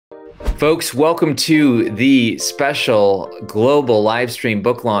Folks, welcome to the special global live stream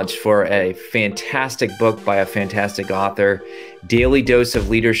book launch for a fantastic book by a fantastic author, Daily Dose of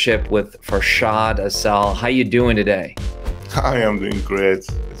Leadership with Farshad Asl. How you doing today? I am doing great.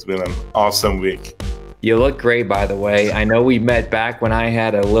 It's been an awesome week. You look great, by the way. I know we met back when I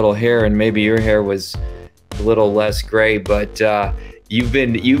had a little hair and maybe your hair was a little less gray, but you've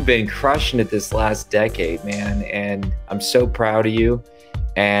been crushing it this last decade, man, and I'm so proud of you.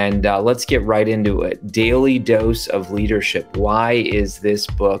 And let's get right into it. Daily Dose of Leadership. Why is this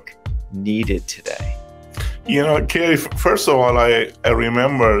book needed today? You know, Kerry, first of all, I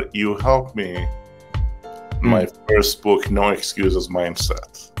remember you helped me in my first book, No Excuses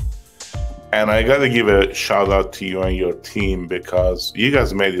Mindset. And I got to give a shout out to you and your team because you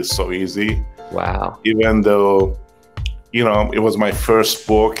guys made it so easy. Wow. Even though, you know, it was my first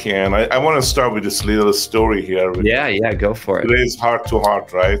book, and I want to start with this little story here. Yeah, go for it. Today's heart to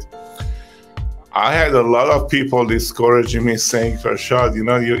heart, right? I had a lot of people discouraging me, saying, Farshad, you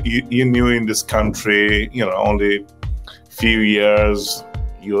know, you're new in this country, you know, only few years,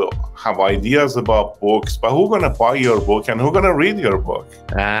 you have ideas about books, but who's going to buy your book and who's going to read your book?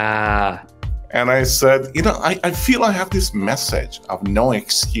 And I said, you know, I feel I have this message of no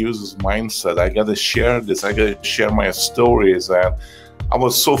excuses mindset. I got to share this. I got to share my stories. And I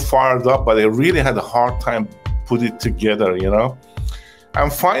was so fired up, but I really had a hard time put it together, you know.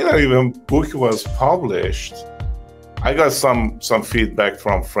 And finally, when the book was published, I got some feedback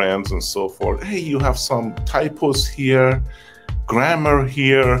from friends and so forth. Hey, you have some typos here, grammar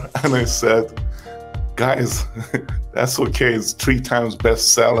here. And I said, guys, that's okay. It's 3 times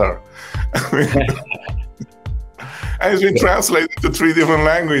bestseller. And it's been translated to 3 different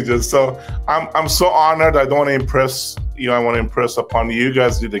languages. So I'm so honored. I don't want to impress you. I want to impress upon you. You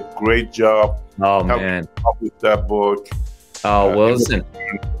guys did a great job. Oh man, with that book. Oh well, listen.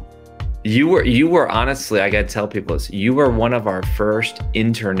 You were honestly, I got to tell people this. You were one of our first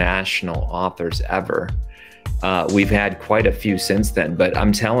international authors ever. We've had quite a few since then, but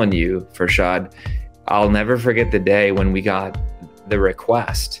I'm telling you, Farshad, I'll never forget the day when we got the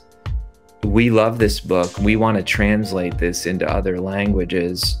request. We love this book. We want to translate this into other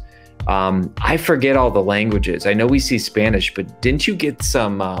languages. I forget all the languages. I know we see Spanish, but didn't you get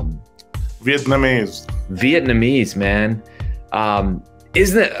some Vietnamese? Vietnamese, man.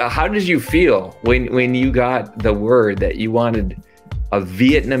 Isn't it? How did you feel when you got the word that you wanted a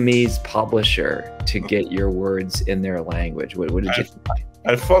Vietnamese publisher to get your words in their language? What did you think?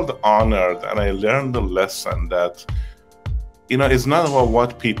 I felt honored, and I learned the lesson that, you know, it's not about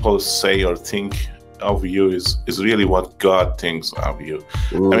what people say or think of you, is really what God thinks of you.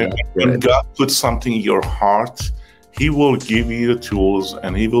 Ooh, I mean, when God puts something in your heart, He will give you the tools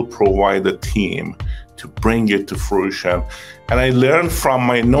and He will provide a team to bring it to fruition. And I learned from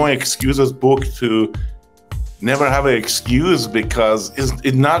my No Excuses book to never have an excuse, because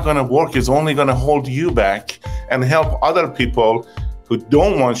it's not going to work. It's only going to hold you back and help other people who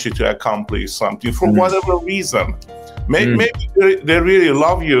don't want you to accomplish something for whatever reason. Maybe they really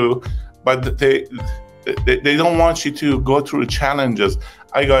love you, but they don't want you to go through challenges.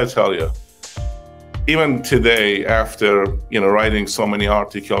 I gotta tell you, even today, after, you know, writing so many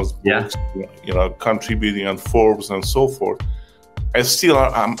articles, books, you know, contributing on Forbes and so forth,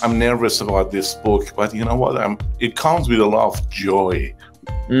 I'm nervous about this book. But you know what? It comes with a lot of joy.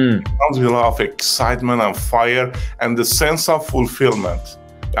 It comes with a lot of excitement and fire and the sense of fulfillment.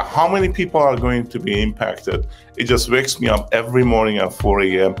 How many people are going to be impacted? It just wakes me up every morning at 4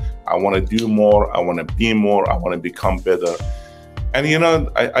 a.m. I want to do more. I want to be more. I want to become better. And, you know,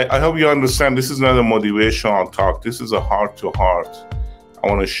 I hope you understand, this is not a motivational talk. This is a heart-to-heart. I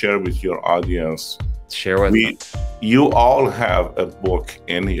want to share with your audience. Share with them. You all have a book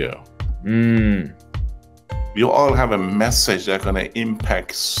in you. You all have a message that's going to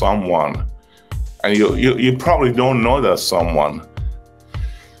impact someone. And you probably don't know that someone.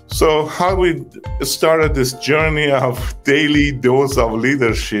 So how we started this journey of daily dose of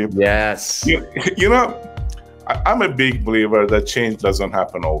leadership. Yes. You know, I'm a big believer that change doesn't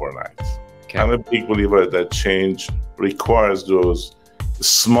happen overnight. Okay. I'm a big believer that change requires those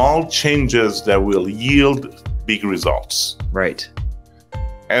small changes that will yield big results. Right.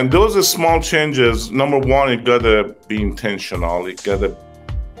 And those small changes, number one, it gotta be intentional. It gotta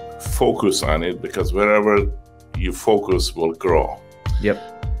focus on it, because wherever you focus will grow. Yep.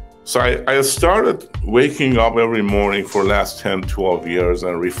 So I started waking up every morning for the last 10, 12 years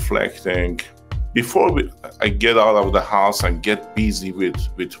and reflecting. Before I get out of the house and get busy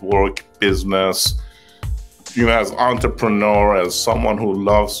with work, business, you know, as entrepreneur, as someone who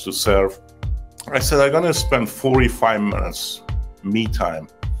loves to serve, I said, I'm going to spend 45 minutes me time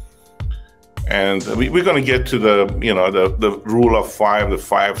And we're going to get to the, you know, the rule of five, the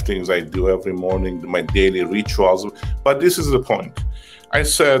 5 things I do every morning, my daily rituals. But this is the point. I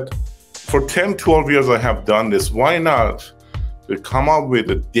said, for 10, 12 years I have done this. Why not to come up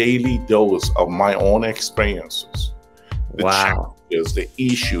with a daily dose of my own experiences? The challenges, the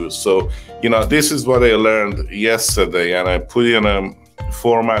issues. So, you know, this is what I learned yesterday, and I put in a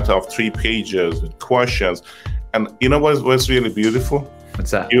format of 3 pages with questions. And you know what's really beautiful?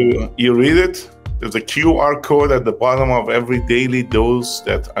 What's that? You read it. There's a QR code at the bottom of every daily dose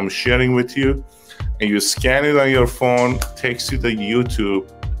that I'm sharing with you, and you scan it on your phone. Takes you to YouTube.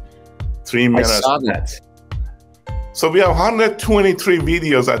 3 minutes. I saw that. So we have 123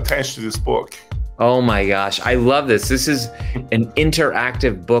 videos attached to this book. Oh my gosh, I love this. This is an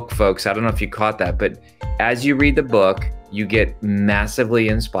interactive book, folks. I don't know if you caught that, but as you read the book, you get massively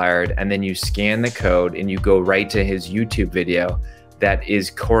inspired, and then you scan the code and you go right to his YouTube video that is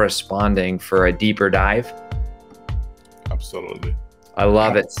corresponding for a deeper dive. Absolutely. I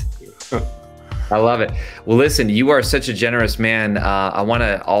love it. I love it. Well, listen, you are such a generous man. I want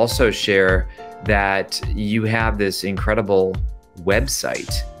to also share that you have this incredible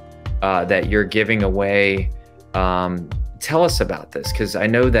website that you're giving away. Tell us about this, because I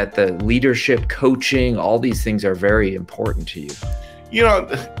know that the leadership, coaching, all these things are very important to you. You know,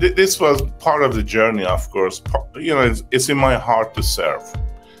 this was part of the journey, of course. You know, it's in my heart to serve.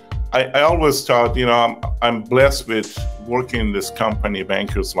 I always thought, you know, I'm blessed with working in this company,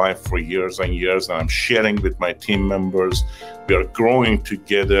 Bankers Life, for years and years, and I'm sharing with my team members. We are growing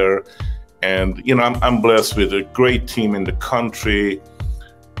together, and, you know, I'm blessed with a great team in the country,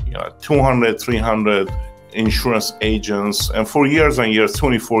 you know, 200, 300 insurance agents. And for years and years,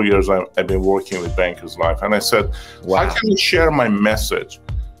 24 years, I've been working with Bankers Life. And I said, wow, how can I share my message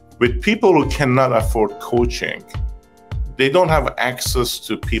with people who cannot afford coaching? They don't have access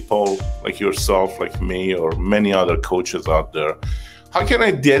to people like yourself, like me, or many other coaches out there. How can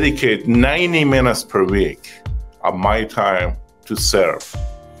I dedicate 90 minutes per week of my time to serve?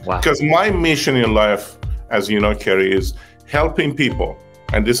 Wow. Because my mission in life, as you know, Kerry, is helping people,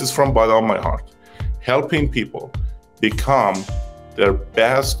 and this is from bottom of my heart, helping people become their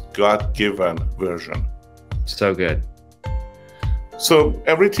best God-given version. So good. So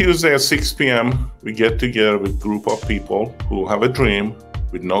every Tuesday at 6 p.m., we get together with a group of people who have a dream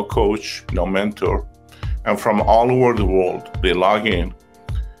with no coach, no mentor, and from all over the world, they log in.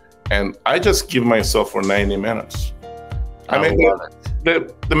 And I just give myself for 90 minutes. I mean,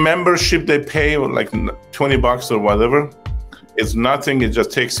 the membership they pay, like $20 or whatever, it's nothing. It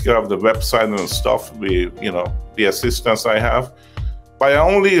just takes care of the website and stuff, the assistance I have. But I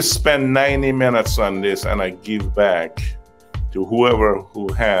only spend 90 minutes on this, and I give back to whoever who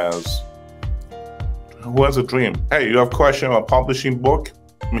has a dream. Hey, you have a question about publishing book?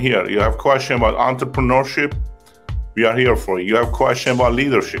 I'm here. You have a question about entrepreneurship? We are here for you. You have a question about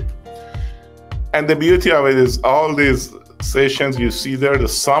leadership? And the beauty of it is all these sessions you see there, the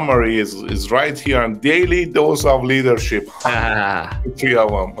summary is right here on Daily Dose of Leadership. 3 of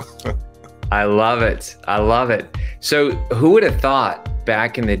them. I love it. I love it. So who would have thought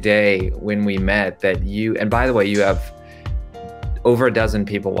back in the day when we met that you, and by the way, you have over a dozen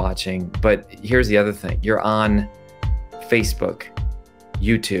people watching, but here's the other thing. You're on Facebook,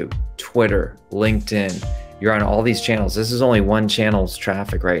 YouTube, Twitter, LinkedIn. You're on all these channels. This is only one channel's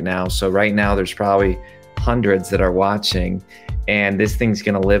traffic right now. So right now there's probably hundreds that are watching, and this thing's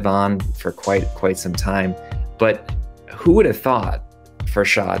gonna live on for quite some time. But who would have thought,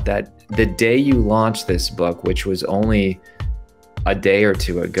 Farshad, that the day you launched this book, which was only a day or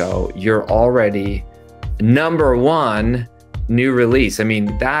two ago, you're already #1 new release? I mean,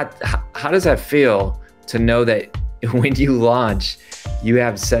 how does that feel to know that when you launch, you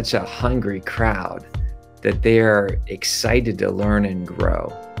have such a hungry crowd that they are excited to learn and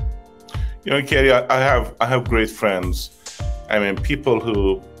grow? You know, Kerry, I have great friends. I mean, people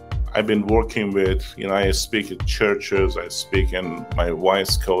who I've been working with. You know, I speak at churches, I speak in my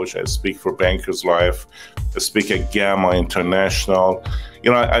wife's coach, I speak for Bankers Life, I speak at Gamma International.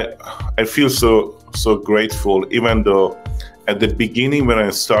 You know, I feel so grateful, even though at the beginning when I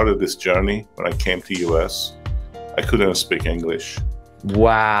started this journey, when I came to US, I couldn't speak English.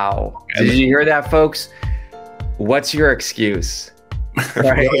 Wow. Did you hear that, folks? What's your excuse?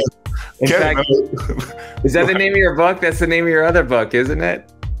 Right? In fact, is that the name of your book? That's the name of your other book, isn't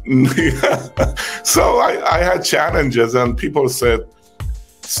it? Yeah. So I had challenges, and people said,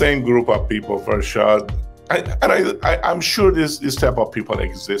 same group of people, Farshad. I'm sure this type of people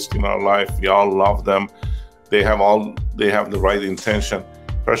exist in our life. We all love them. They have the right intention.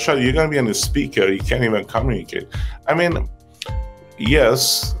 Farshad, you're going to be a speaker. You can't even communicate. I mean,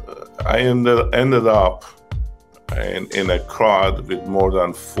 yes, I ended up in a crowd with more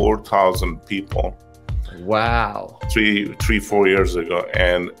than 4,000 people. Wow. 4 years ago.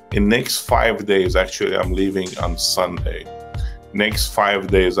 And in next 5 days, actually, I'm leaving on Sunday. Next 5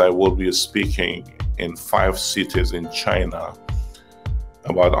 days, I will be speaking in 5 cities in China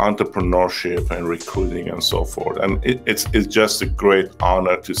about entrepreneurship and recruiting and so forth. And it's just a great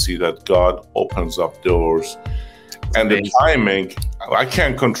honor to see that God opens up doors. And the timing, I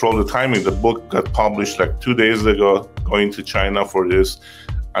can't control the timing. The book got published like 2 days ago, going to China for this.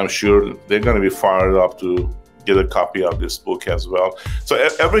 I'm sure they're going to be fired up to get a copy of this book as well. So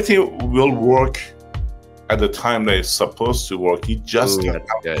everything will work at the time that it's supposed to work. You just have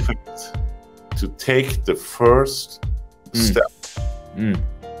to take the first step.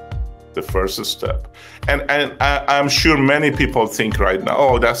 The first step. And I'm sure many people think right now,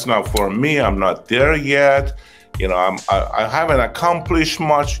 oh, that's not for me. I'm not there yet. You know, I haven't accomplished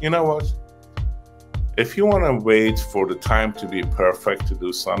much. You know what? If you want to wait for the time to be perfect to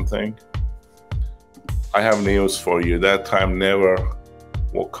do something, I have news for you. That time never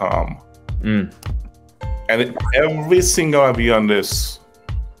will come. And every single of you on this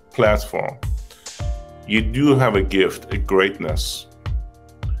platform, you do have a gift, a greatness,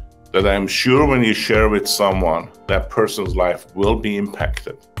 that I'm sure when you share with someone, that person's life will be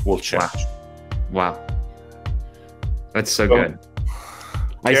impacted, will change. Wow. That's so good.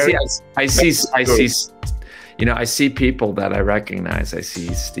 I see, you know, I see people that I recognize. I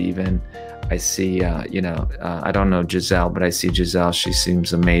see Steven. I see, you know, I don't know Giselle, but I see Giselle. She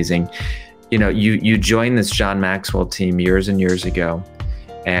seems amazing. You know, you joined this John Maxwell team years and years ago,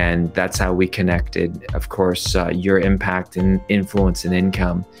 and that's how we connected. Of course, your impact and influence and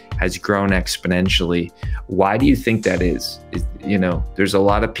income has grown exponentially. Why do you think that is? You know, there's a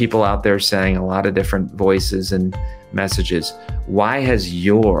lot of people out there saying a lot of different voices and messages. Why has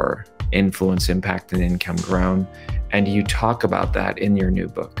your influence, impact, and income grown? And you talk about that in your new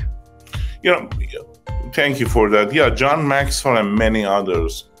book. You know, thank you for that. Yeah, John Maxwell and many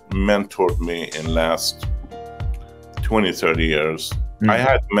others mentored me in last 20, 30 years. I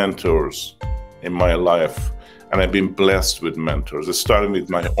had mentors in my life, and I've been blessed with mentors. It started with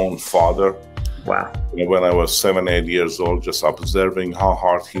my own father. Wow. When I was 7, 8 years old, just observing how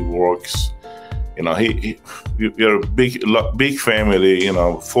hard he works. You know, we're a big family, you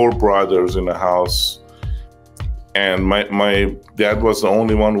know, 4 brothers in the house. And my dad was the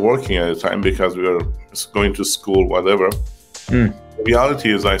only one working at the time because we were going to school, whatever. The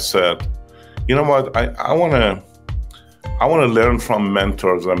reality is, I said, you know what, I want to learn from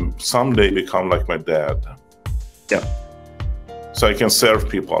mentors and someday become like my dad. Yeah. So I can serve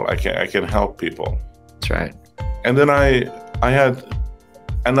people. I can help people. That's right. And then I had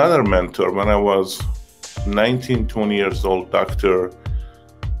another mentor when I was 19, 20 years old, Dr.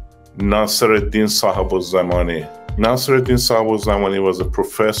 Nasruddin Sahabuzamani. Nasruddin Sahabuzamani was a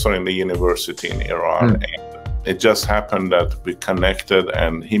professor in the university in Iran. And it just happened that we connected,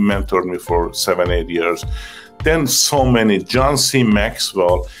 and he mentored me for 7, 8 years. Then so many, John C.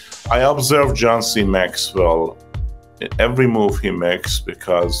 Maxwell. I observe John C. Maxwell in every move he makes,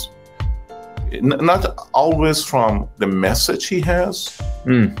 because not always from the message he has,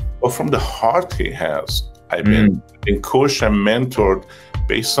 but from the heart he has. I've been coached and mentored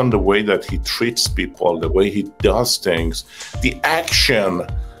based on the way that he treats people, the way he does things, the action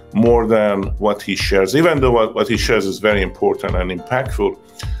more than what he shares, even though what he shares is very important and impactful.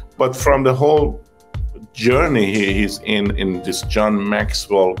 But from the whole journey he's in this John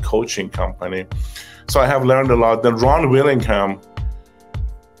Maxwell coaching company. So I have learned a lot. Then Ron Willingham,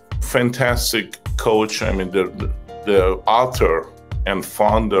 fantastic coach. I mean, the author and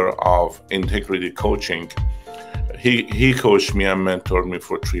founder of Integrity Coaching. He coached me and mentored me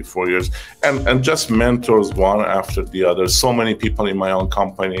for 3, 4 years, and just mentors one after the other. So many people in my own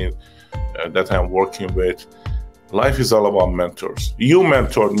company that I'm working with. Life is all about mentors. You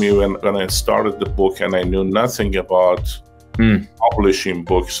mentored me when I started the book, and I knew nothing about publishing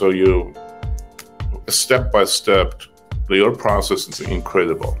books. So you, step by step, your process is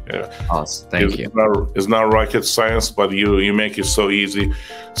incredible. Yeah. Awesome. Thank you. It's not rocket science, but you make it so easy.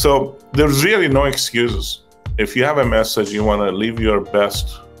 So there's really no excuses. If you have a message, you want to live your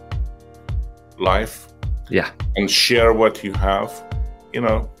best life, and share what you have, you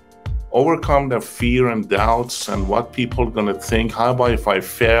know, overcome the fear and doubts and what people are going to think. How about if I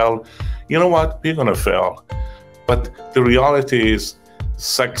fail? You know what? We're going to fail. But the reality is,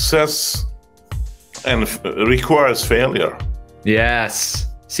 success requires failure. Yes.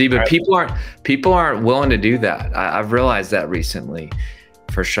 See, but people aren't willing to do that. I've realized that recently,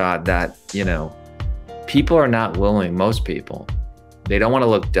 Farshad, that, you know, people are not willing, most people, They don't want to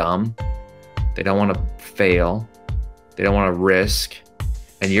look dumb. They don't want to fail. They don't want to risk.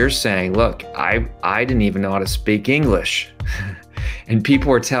 And you're saying, look, I didn't even know how to speak English. And people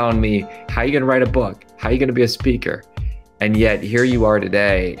were telling me, how are you going to write a book? How are you going to be a speaker? And yet here you are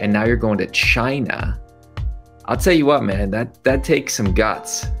today, and now you're going to China. I'll tell you what, man, that takes some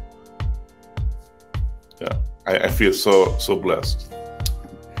guts. Yeah, I feel so blessed.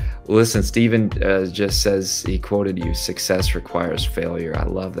 Listen, Stephen just says, he quoted you, success requires failure. I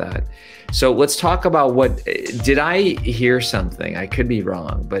love that. So let's talk about what, did I hear something? I could be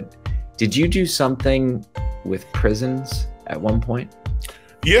wrong, but did you do something with prisons at one point?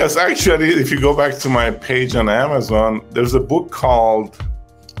 Yes, actually, if you go back to my page on Amazon, there's a book called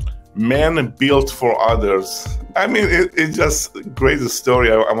Men Built for Others. I mean, it's just a great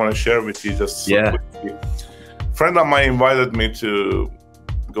story I want to share with you just so quickly. A friend of mine invited me to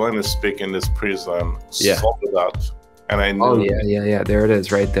go and speak in this prison, sold it out. And I knew, oh, yeah. There it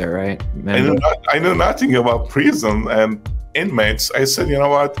is right there, right? I knew nothing about prison and inmates. I said, you know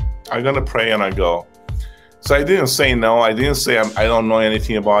what? I'm going to pray and I go. So I didn't say no. I didn't say I don't know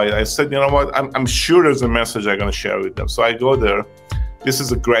anything about it. I said, you know what? I'm sure there's a message I'm going to share with them. So I go there. This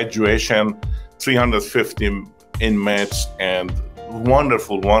is a graduation, 350 inmates, and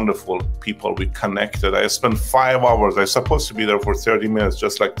wonderful, wonderful people. We connected. I spent 5 hours. I was supposed to be there for 30 minutes,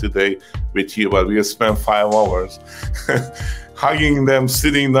 just like today with you, but we spent 5 hours hugging them,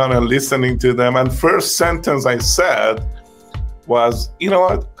 sitting down and listening to them. And first sentence I said was, you know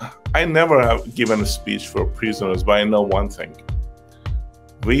what? I never have given a speech for prisoners, but I know one thing.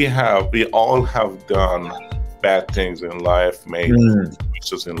 We all have done bad things in life, made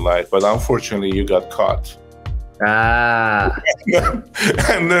choices in life, but unfortunately you got caught. And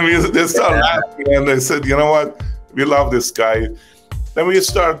then they start laughing and they said, you know what? We love this guy. Then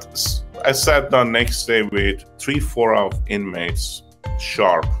I sat down next day with 3-4 of inmates,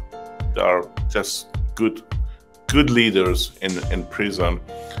 sharp. They are just good leaders in prison.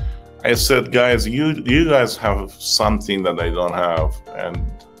 I said, guys, you guys have something that I don't have.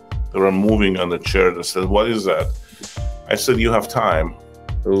 And they were moving on the chair. They said, what is that? I said, you have time.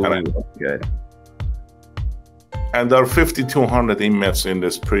 Ooh, good. And there are 5,200 inmates in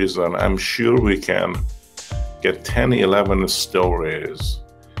this prison. I'm sure we can get 10, 11 stories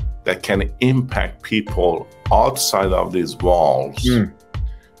that can impact people outside of these walls.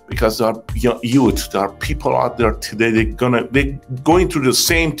 Because there are youth, there are people out there today, they're going through the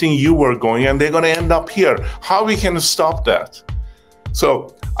same thing you were going, and they're gonna end up here. How we can stop that?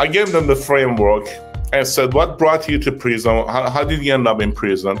 So I gave them the framework. I said, what brought you to prison? How did you end up in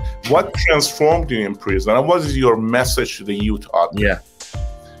prison? What transformed you in prison? And what is your message to the youth out there?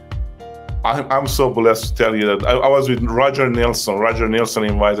 I'm so blessed to tell you that I was with Roger Nielsen. Roger Nielsen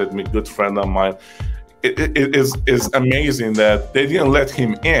invited me, good friend of mine. It is amazing that they didn't let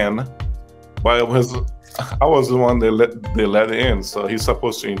him in, but I was the one they let in. So he's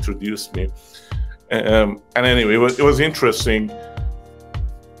supposed to introduce me. And anyway, it was interesting.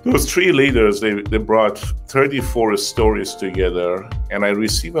 Those 3 leaders, they brought 34 stories together, and I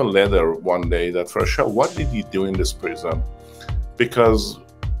received a letter one day that, Farshad, what did you do in this prison? Because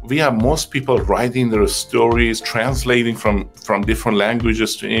we have most people writing their stories, translating from different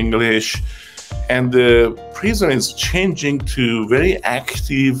languages to English, and the prison is changing to very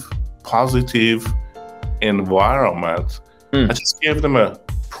active, positive environment. I just gave them a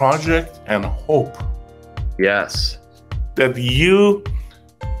project and hope. Yes. That you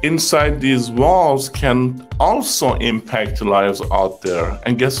inside these walls can also impact lives out there.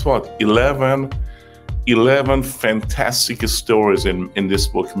 And guess what? 11 fantastic stories in this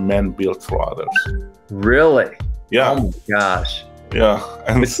book, Men Built for Others. Really? Yeah. Oh my gosh. Yeah.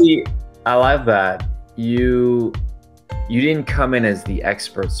 And see, I love that. You didn't come in as the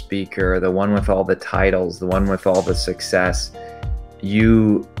expert speaker, the one with all the titles, the one with all the success.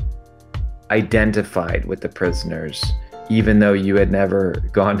 You identified with the prisoners. Even though you had never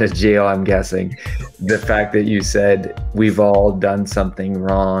gone to jail, I'm guessing, the fact that you said, we've all done something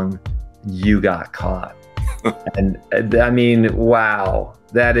wrong, you got caught. And I mean, wow,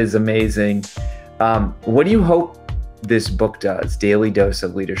 that is amazing. What do you hope this book does, Daily Dose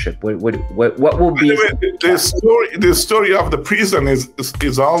of Leadership? What will be? The story of the prison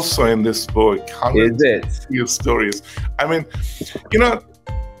is also in this book. Is it? Stories. I mean,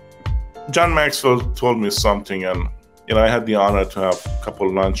 John Maxwell told me something, and I had the honor to have a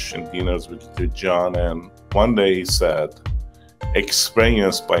couple lunch and dinners with John, and one day he said,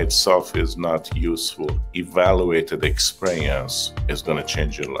 experience by itself is not useful. Evaluated experience is going to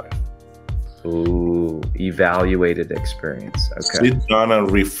change your life. Ooh, evaluated experience. Okay. Sit down and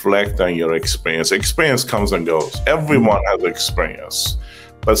reflect on your experience. Experience comes and goes. Everyone has experience.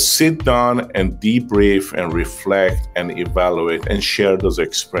 But sit down and debrief and reflect and evaluate and share those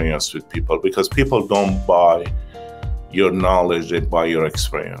experiences with people, because people don't buy your knowledge, they buy your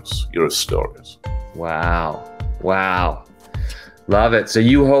experience, your stories. Wow. Wow. Love it. So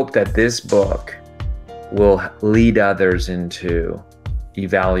you hope that this book will lead others into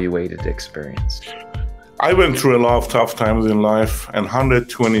evaluated experience. I went through a lot of tough times in life, and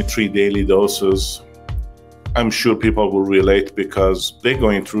 123 daily doses, I'm sure people will relate because they're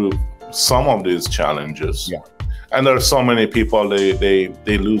going through some of these challenges. Yeah. And there are so many people, they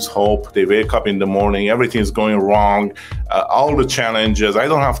lose hope. They wake up in the morning, everything's going wrong, all the challenges. I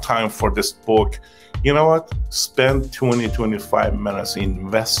don't have time for this book. You know what? Spend 20-25 minutes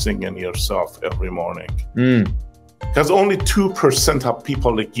investing in yourself every morning. Because only 2% of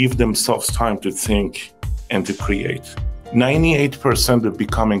people that give themselves time to think and to create. 98% are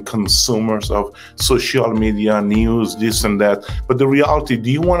becoming consumers of social media, news, this and that. But the reality,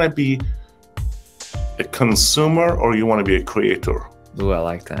 do you want to be a consumer or you want to be a creator? Ooh, I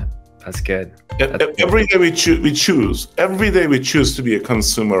like that. That's good. Every day we choose. Every day we choose to be a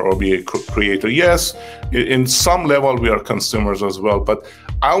consumer or be a creator. Yes, in some level we are consumers as well, but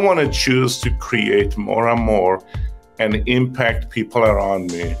I want to choose to create more and more and impact people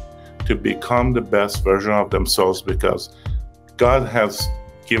around me to become the best version of themselves, because God has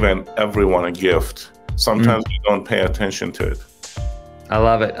given everyone a gift. Sometimes we don't pay attention to it. I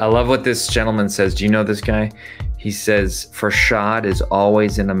love it. I love what this gentleman says. Do you know this guy? He says, Farshad is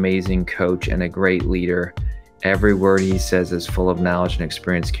always an amazing coach and a great leader. Every word he says is full of knowledge and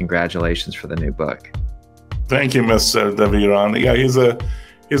experience. Congratulations for the new book. Thank you, Mr. Daviran. Yeah,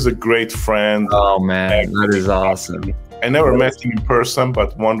 he's a great friend. Oh man, that is awesome. I never met him in person,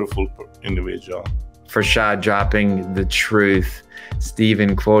 but wonderful individual. Farshad dropping the truth.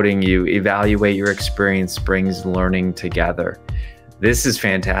 Stephen quoting you, evaluate your experience brings learning together. This is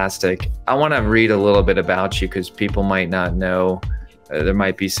fantastic. I want to read a little bit about you because people might not know. There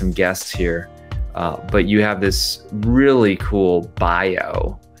might be some guests here. But you have this really cool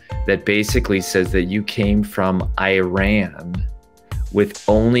bio that basically says that you came from Iran with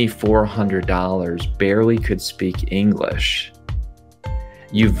only $400, barely could speak English.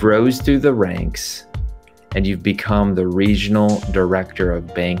 You've rose through the ranks and you've become the regional director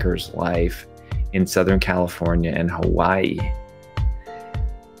of Bankers Life in Southern California and Hawaii.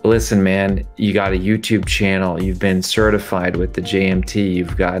 Listen, man, you got a YouTube channel. You've been certified with the JMT.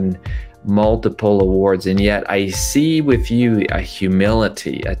 You've gotten multiple awards. And yet I see with you a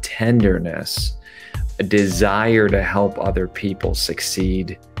humility, a tenderness, a desire to help other people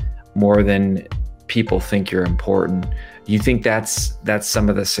succeed more than people think you're important. You think that's some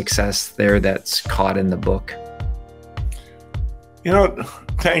of the success there that's caught in the book? You know,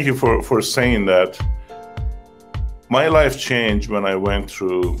 thank you for saying that. My life changed when I went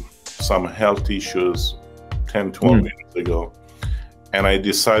through some health issues 10, 12 years ago. And I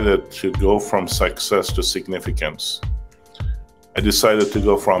decided to go from success to significance. I decided to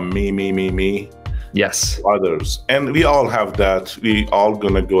go from me, yes, to others. And we all have that. We all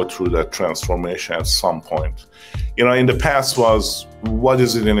gonna go through that transformation at some point. You know, in the past was, what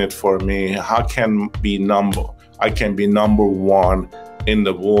is it in it for me? How can I can be number one in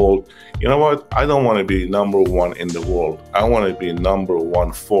the world. You know what? I don't want to be number one in the world. I want to be number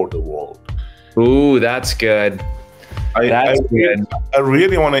one for the world. Ooh, that's good. I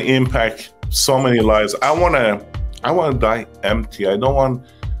really want to impact so many lives. I want to die empty. I don't want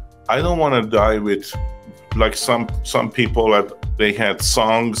to die with, like some people that they had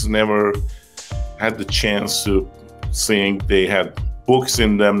songs, never had the chance to sing. They had books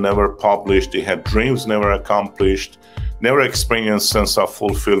in them, never published. They had dreams, never accomplished, never experienced sense of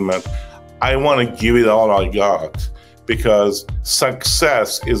fulfillment. I want to give it all I got, because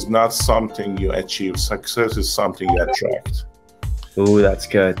success is not something you achieve. Success is something you attract. Ooh, that's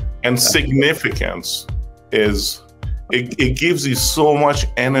good. And that's is, it gives you so much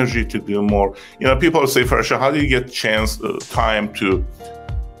energy to do more. You know, people say, Farshad, how do you get time to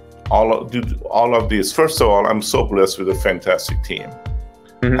do all of this? First of all, I'm so blessed with a fantastic team.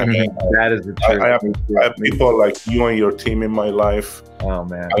 I mean, that is the truth. I have people like you and your team in my life. Oh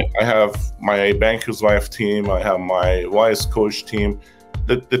man. I have my Bankers Life team. I have my Wise Coach team.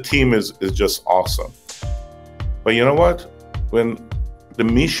 The team is just awesome. But you know what? When the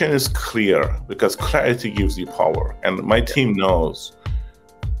mission is clear, because clarity gives you power, and my team knows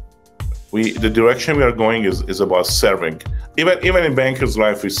the direction we are going is about serving. Even in Bankers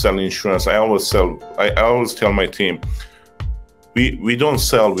Life, we sell insurance. I always tell my team, we don't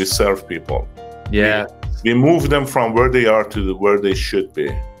sell, we serve people. Yeah. We move them from where they are to where they should be.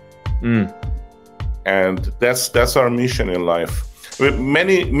 And that's our mission in life.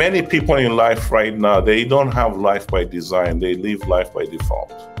 Many people in life right now, they don't have life by design. They live life by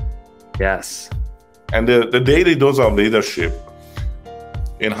default. Yes. And the daily dose of leadership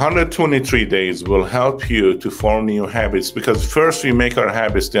in 123 days will help you to form new habits, because first we make our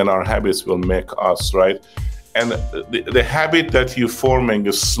habits, then our habits will make us, right? And the habit that you're forming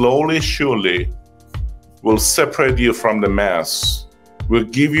is slowly, surely will separate you from the mass, will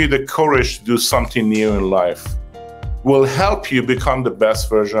give you the courage to do something new in life, will help you become the best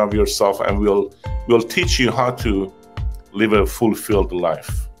version of yourself, and will teach you how to live a fulfilled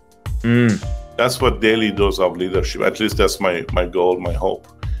life. That's what daily dose of leadership, at least that's my goal, my hope,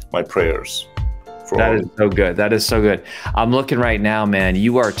 my prayers. That is so good. That is so good. I'm looking right now, man.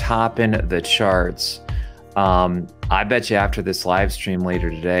 You are topping the charts. I bet you after this live stream later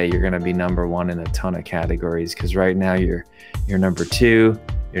today, you're going to be #1 in a ton of categories, because right now you're #2.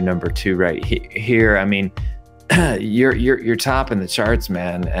 You're #2 right here. I mean, you're topping the charts,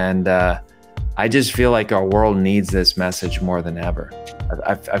 man. And I just feel like our world needs this message more than ever.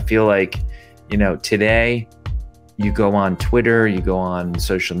 I feel like, you know, today you go on Twitter, you go on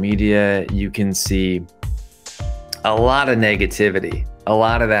social media, you can see a lot of negativity, a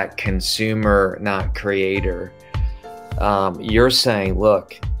lot of that consumer, not creator. You're saying,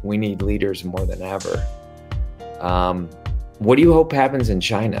 look, we need leaders more than ever. What do you hope happens in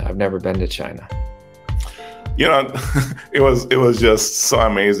China? I've never been to China. You know, it was just so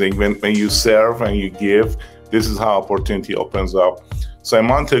amazing when you serve and you give. This is how opportunity opens up. So a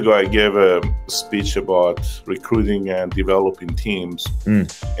month ago, I gave a speech about recruiting and developing teams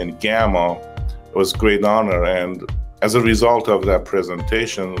in Gamma. It was a great honor, and as a result of that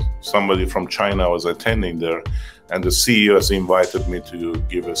presentation, somebody from China was attending there, and the CEO has invited me to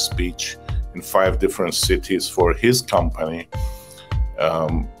give a speech in 5 different cities for his company.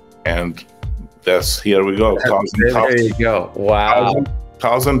 And here we go. There you go. Wow.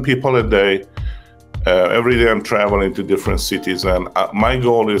 1,000 people a day. Every day I'm traveling to different cities, and my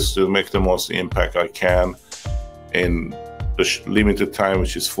goal is to make the most impact I can in the limited time,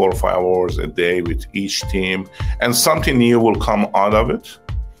 which is 4 or 5 hours a day with each team, and something new will come out of it.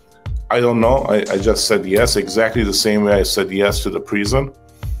 I don't know. I just said yes, exactly the same way I said yes to the prison.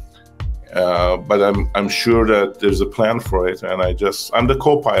 But I'm sure that there's a plan for it, and I'm the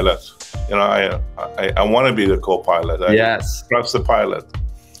co-pilot. You know, I want to be the co-pilot. Yes. Trust the pilot.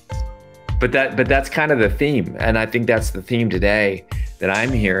 But that's kind of the theme, and I think that's the theme today that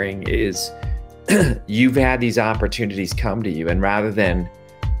I'm hearing is you've had these opportunities come to you, and rather than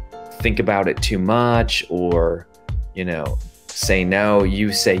think about it too much or, you know, say no,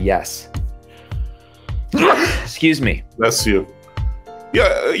 you say yes. Excuse me. Bless you.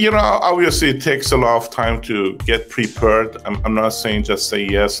 Yeah, you know, obviously it takes a lot of time to get prepared. I'm not saying just say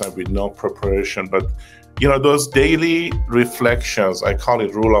yes and with no preparation, but you know, those daily reflections, I call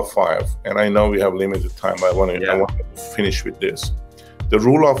it rule of 5. And I know we have limited time. I want to finish with this. The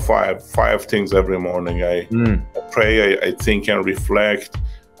rule of 5 things every morning. I pray, I think and reflect,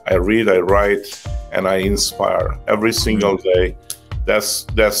 I read, I write, and I inspire every single day. That's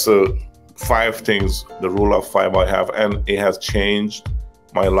the 5 things, the rule of 5 I have, and it has changed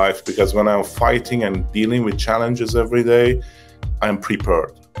my life, because when I'm fighting and dealing with challenges every day, I'm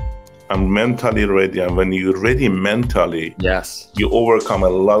prepared. I'm mentally ready, and when you're ready mentally, yes, you overcome a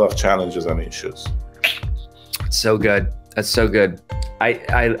lot of challenges and issues. So good. That's so good.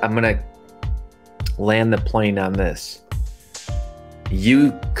 I'm gonna land the plane on this.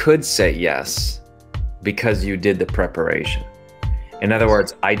 You could say yes because you did the preparation. In other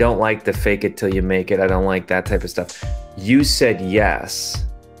words, I don't like the fake it till you make it. I don't like that type of stuff. You said yes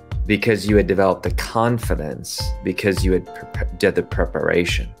because you had developed the confidence, because you had did the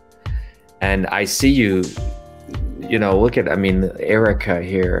preparation. And I see you, you know, look at, I mean, Erica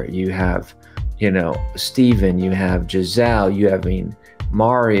here, you have, you know, Steven, you have Giselle, you have, I mean,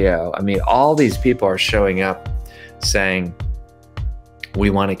 Mario. I mean, all these people are showing up saying,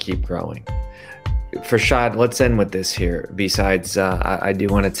 we want to keep growing. Farshad, let's end with this here. Besides, I do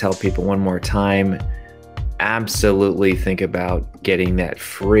want to tell people one more time, absolutely think about getting that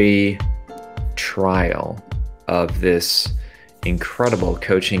free trial of this incredible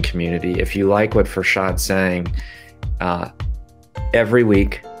coaching community. If you like what Farshad's saying, every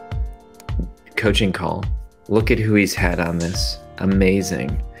week, coaching call, look at who he's had on this.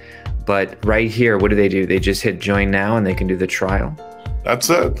 Amazing. But right here, what do? They just hit join now and they can do the trial? That's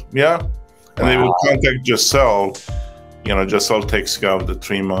it. Yeah. And they will contact Giselle. You know, Giselle takes care of the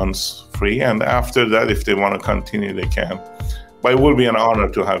 3 months free. And after that, if they want to continue, they can. But it will be an honor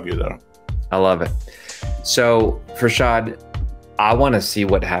to have you there. I love it. So, Farshad, I want to see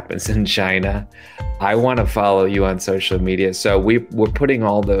what happens in China. I want to follow you on social media. So we're putting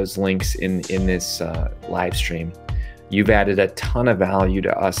all those links in this live stream. You've added a ton of value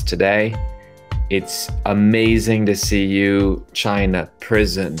to us today. It's amazing to see you, China,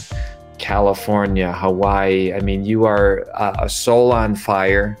 prison, California, Hawaii. I mean, you are a soul on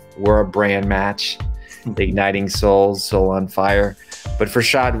fire. We're a brand match, igniting souls, soul on fire. But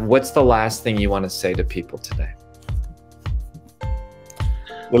Farshad, what's the last thing you want to say to people today?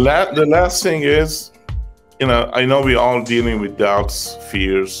 The last thing is, I know we're all dealing with doubts,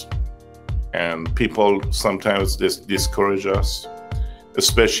 fears, and people sometimes discourage us,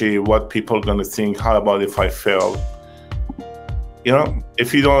 especially what people are going to think. How about if I fail?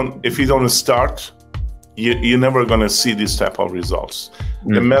 If you don't start, you're never going to see this type of results.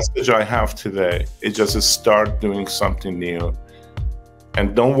 The message I have today is just to start doing something new.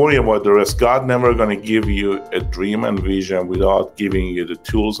 And don't worry about the rest. God never going to give you a dream and vision without giving you the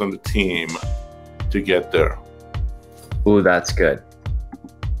tools and the team to get there. Ooh, that's good.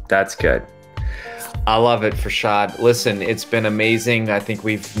 That's good. I love it, Farshad. Listen, it's been amazing. I think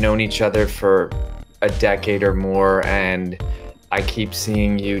we've known each other for a decade or more, and I keep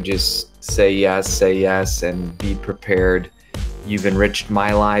seeing you just say yes, and be prepared. You've enriched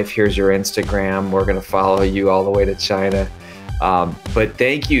my life. Here's your Instagram. We're going to follow you all the way to China. But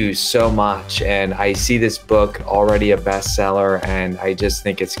thank you so much. And I see this book already a bestseller, and I just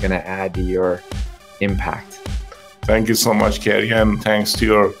think it's going to add to your impact. Thank you so much, Kerry, and thanks to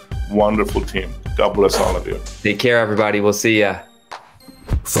your wonderful team. God bless all of you. Take care, everybody. We'll see ya.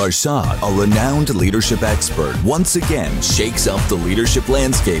 Farshad, a renowned leadership expert, once again shakes up the leadership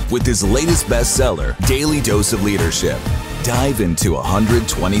landscape with his latest bestseller, Daily Dose of Leadership. Dive into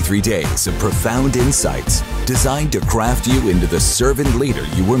 123 days of profound insights designed to craft you into the servant leader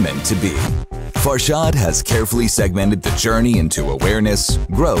you were meant to be. Farshad has carefully segmented the journey into awareness,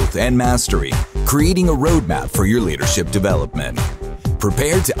 growth, and mastery, creating a roadmap for your leadership development.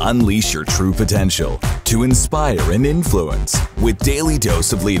 Prepare to unleash your true potential, to inspire and influence with Daily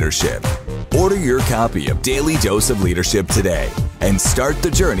Dose of Leadership. Order your copy of Daily Dose of Leadership today and start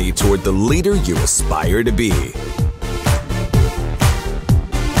the journey toward the leader you aspire to be.